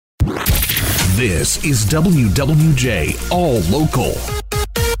This is WWJ All Local.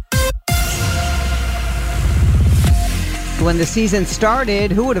 When the season started,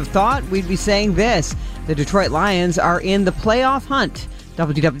 who would have thought we'd be saying this? The Detroit Lions are in the playoff hunt.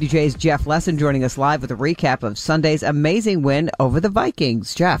 WWJ's Jeff Lesson joining us live with a recap of Sunday's amazing win over the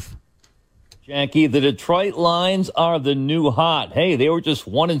Vikings. Jeff. Jackie, the Detroit Lions are the new hot. Hey, they were just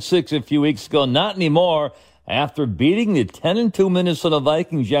 1-6 a few weeks ago. Not anymore. After beating the 10-2 Minnesota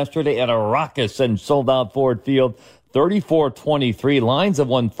Vikings yesterday at a raucous and sold-out Ford Field, 34-23. Lions have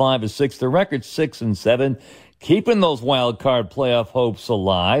won 5 of 6. The record's 6-7. Keeping those wild card playoff hopes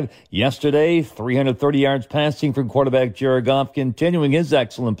alive. Yesterday, 330 yards passing from quarterback Jared Goff, continuing his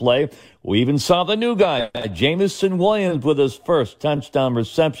excellent play. We even saw the new guy, Jamison Williams, with his first touchdown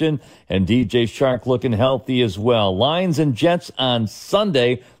reception, and DJ Shark looking healthy as well. Lions and Jets on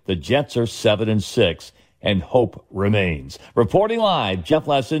Sunday. The Jets are 7-6. And hope remains. Reporting live, Jeff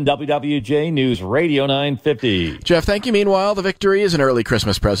Lesson, WWJ News Radio 950. Jeff, thank you. Meanwhile, the victory is an early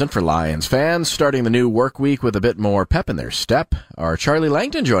Christmas present for Lions fans, starting the new work week with a bit more pep in their step. Our Charlie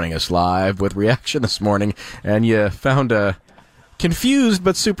Langton joining us live with reaction this morning, and you found a confused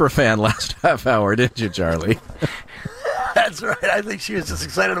but super fan last half hour, didn't you, Charlie? That's right. I think she was just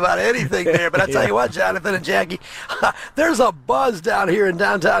excited about anything there. But I tell you what, Jonathan and Jackie, there's a buzz down here in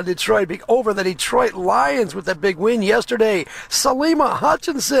downtown Detroit over the Detroit Lions with that big win yesterday. Salima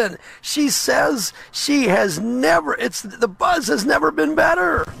Hutchinson, she says she has never, the buzz has never been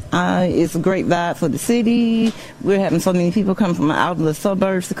better. It's a great vibe for the city. We're having so many people come from out of the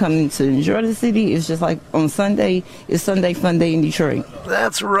suburbs to come to enjoy the city. It's just like on Sunday, it's Sunday Fun Day in Detroit.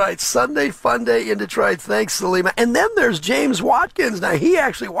 That's right. Sunday Fun Day in Detroit. Thanks, Salima. And then there's James Watkins. Now, he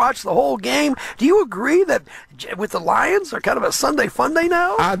actually watched the whole game. Do you agree that with the Lions, they're kind of a Sunday Fun Day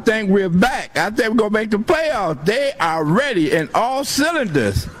now? I think we're back. I think we're going to make the playoffs. They are ready in all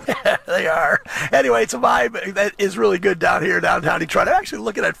cylinders. They are. Anyway, it's a vibe that is really good down here, downtown Detroit. I'm actually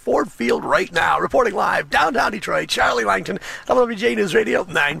looking at Ford Field right now. Reporting live, downtown Detroit, Charlie Langton, WWJ News Radio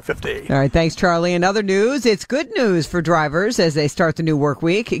 950. All right, thanks, Charlie. In other news, it's good news for drivers as they start the new work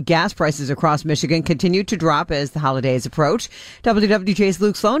week. Gas prices across Michigan continue to drop as the holidays approach. WWJ's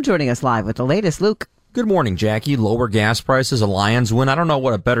Luke Sloan joining us live with the latest. Luke. Good morning, Jackie. Lower gas prices, a Lions win. I don't know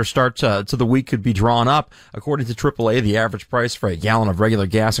what a better start to the week could be drawn up. According to AAA, the average price for a gallon of regular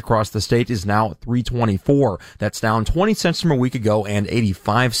gas across the state is now $3.24. That's down 20 cents from a week ago and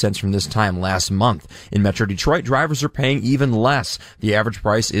 85 cents from this time last month. In Metro Detroit, drivers are paying even less. The average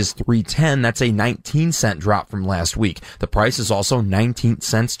price is $3.10. That's a 19-cent drop from last week. The price is also 19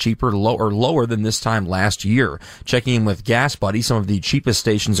 cents cheaper lower than this time last year. Checking in with Gas Buddy, some of the cheapest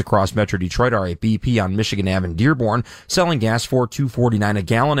stations across Metro Detroit are a BP on Michigan Ave in Dearborn, selling gas for $2.49 a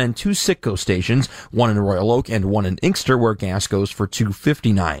gallon, and 2 Citgo stations, one in Royal Oak and one in Inkster, where gas goes for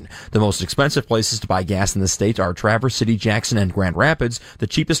 $2.59. The most expensive places to buy gas in the state are Traverse City, Jackson, and Grand Rapids. The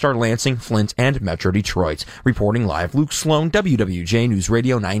cheapest are Lansing, Flint, and Metro Detroit. Reporting live, Luke Sloan, WWJ News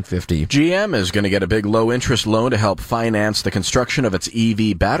Radio 950. GM is going to get a big low-interest loan to help finance the construction of its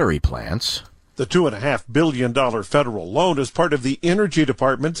EV battery plants. The $2.5 billion federal loan is part of the Energy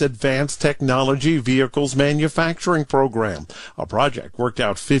Department's Advanced Technology Vehicles Manufacturing Program, a project worked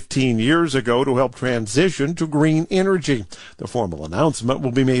out 15 years ago to help transition to green energy. The formal announcement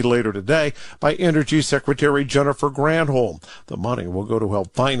will be made later today by Energy Secretary Jennifer Granholm. The money will go to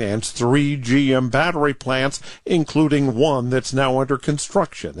help finance 3 GM battery plants, including one that's now under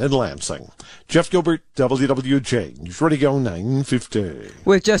construction in Lansing. Jeff Gilbert, WWJ News Radio 950.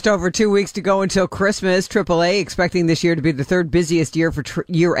 With just over 2 weeks to go until Christmas, AAA expecting this year to be the third busiest year for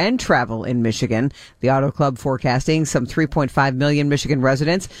year-end travel in Michigan. The Auto Club forecasting some 3.5 million Michigan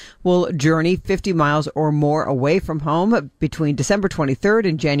residents will journey 50 miles or more away from home between December 23rd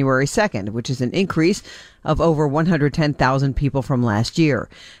and January 2nd, which is an increase of over 110,000 people from last year.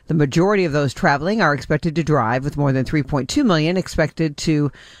 The majority of those traveling are expected to drive, with more than 3.2 million expected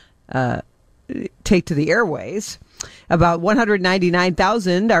to take to the airways. About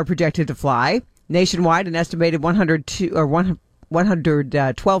 199,000 are projected to fly. Nationwide, an estimated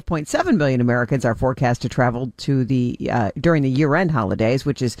 112.7 million Americans are forecast to travel to during the year-end holidays,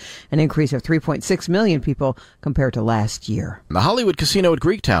 which is an increase of 3.6 million people compared to last year. The Hollywood Casino at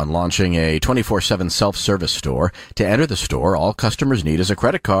Greektown launching a 24/7 self-service store. To enter the store, all customers need is a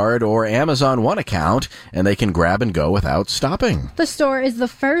credit card or Amazon One account, and they can grab and go without stopping. The store is the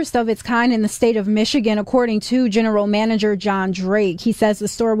first of its kind in the state of Michigan, according to General Manager John Drake. He says the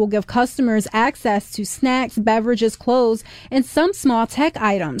store will give customers access to snacks, beverages, clothes, and some small tech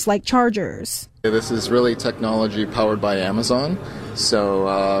items like chargers. This is really technology powered by Amazon.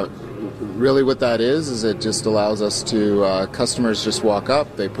 So really what that is it just allows us to, customers just walk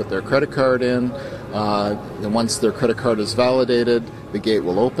up, they put their credit card in, and once their credit card is validated, the gate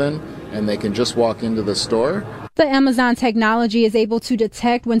will open, and they can just walk into the store. The Amazon technology is able to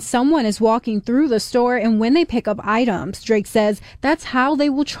detect when someone is walking through the store and when they pick up items. Drake says that's how they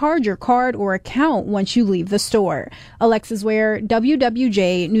will charge your card or account once you leave the store. Alexis Ware,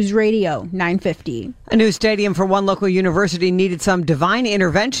 WWJ News Radio 950. A new stadium for one local university needed some divine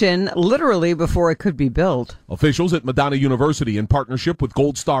intervention literally before it could be built. Officials at Madonna University, in partnership with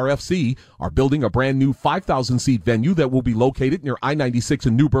Gold Star FC, are building a brand new 5,000-seat venue that will be located near I-96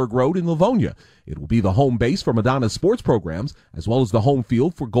 and Newburgh Road in Livonia. It will be the home base for Madonna's sports programs, as well as the home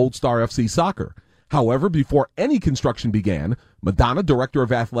field for Gold Star FC soccer. However, before any construction began, Madonna Director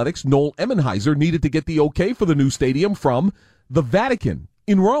of Athletics Noel Emmenheiser needed to get the okay for the new stadium from the Vatican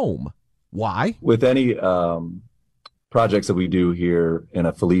in Rome. Why? With any projects that we do here in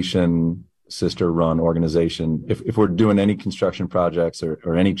a Felician sister-run organization, if we're doing any construction projects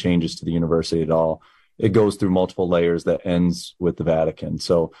or any changes to the university at all, it goes through multiple layers that ends with the Vatican.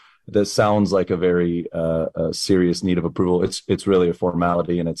 So this sounds like a very serious need of approval. It's really a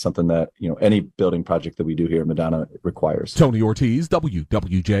formality, and it's something that any building project that we do here at Madonna requires. Tony Ortiz,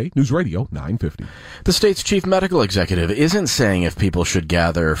 WWJ News Radio 950. The state's chief medical executive isn't saying if people should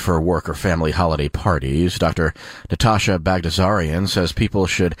gather for work or family holiday parties. Dr. Natasha Bagdasarian says people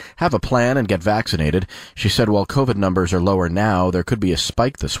should have a plan and get vaccinated. She said while COVID numbers are lower now, there could be a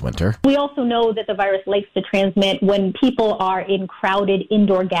spike this winter. We also know that the virus likes to transmit when people are in crowded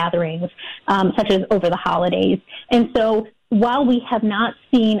indoor gatherings, such as over the holidays. And so while we have not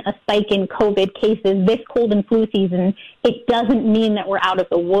seen a spike in COVID cases this cold and flu season, it doesn't mean that we're out of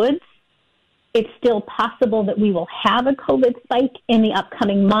the woods. It's still possible that we will have a COVID spike in the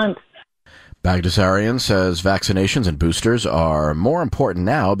upcoming months. Bagdasarian says vaccinations and boosters are more important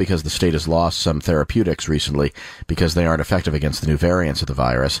now because the state has lost some therapeutics recently because they aren't effective against the new variants of the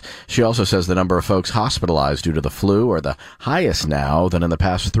virus. She also says the number of folks hospitalized due to the flu are the highest now than in the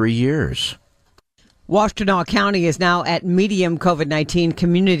past 3 years. Washtenaw County is now at medium COVID-19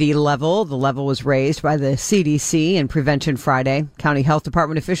 community level. The level was raised by the CDC in Prevention Friday. County Health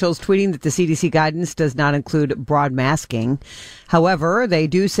Department officials tweeting that the CDC guidance does not include broad masking. However, they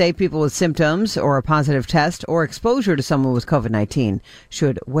do say people with symptoms or a positive test or exposure to someone with COVID-19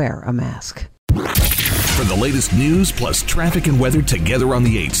 should wear a mask. For the latest news plus traffic and weather together on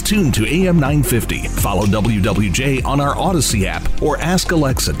the 8s, tune to AM 950. Follow WWJ on our Odyssey app or ask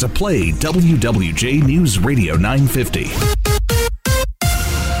Alexa to play WWJ News Radio 950.